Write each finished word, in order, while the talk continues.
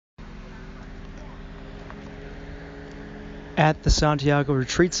at the Santiago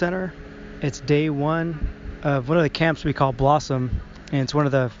Retreat Center. It's day one of one of the camps we call Blossom, and it's one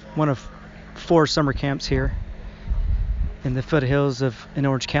of 4 summer camps here in the foothills in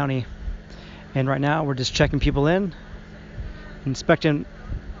Orange County. And right now we're just checking people in, inspecting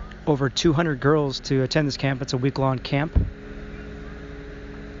over 200 girls to attend this camp. It's a week-long camp.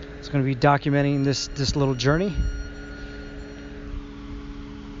 It's going to be documenting this little journey.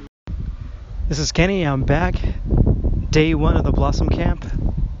 This is Kenny. I'm back. Day one of the Blossom Camp,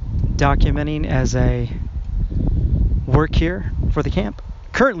 documenting as I work here for the camp.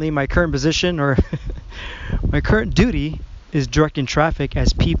 Currently, my current position or my current duty is directing traffic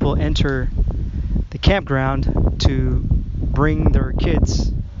as people enter the campground to bring their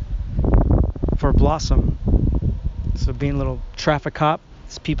kids for Blossom. So being a little traffic cop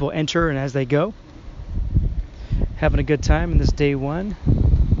as people enter and as they go. Having a good time in this day one,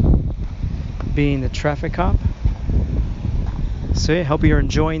 being the traffic cop. So yeah, hope you're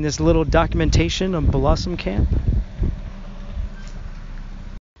enjoying this little documentation of Blossom Camp.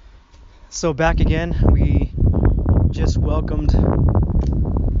 So back again, we just welcomed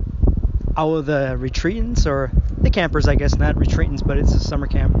all of the retreatants, or the campers, I guess, not retreatants, but it's a summer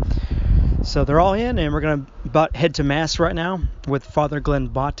camp. So they're all in, and we're going to about head to Mass right now with Father Glenn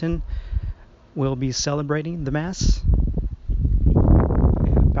Botten. We'll be celebrating the Mass.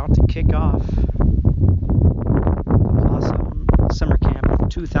 And about to kick off the Blossom Summer Camp of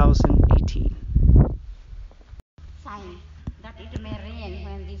 2018. Sign that it may rain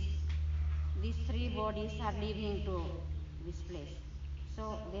when these 3 bodies are leaving to this place.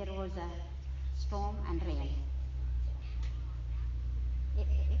 So there was a storm and rain. A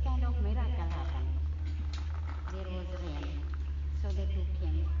kind of miracle happened. There was rain, so they took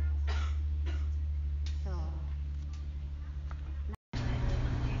him. So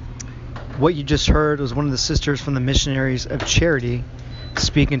What you just heard was one of the sisters from the Missionaries of Charity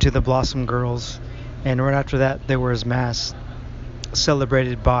speaking to the Blossom girls, and right after that there was Mass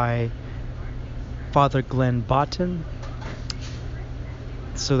celebrated by Father Glenn Botten.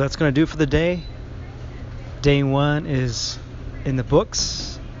 So that's going to do it for the day. Day one is in the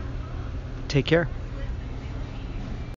books. Take care.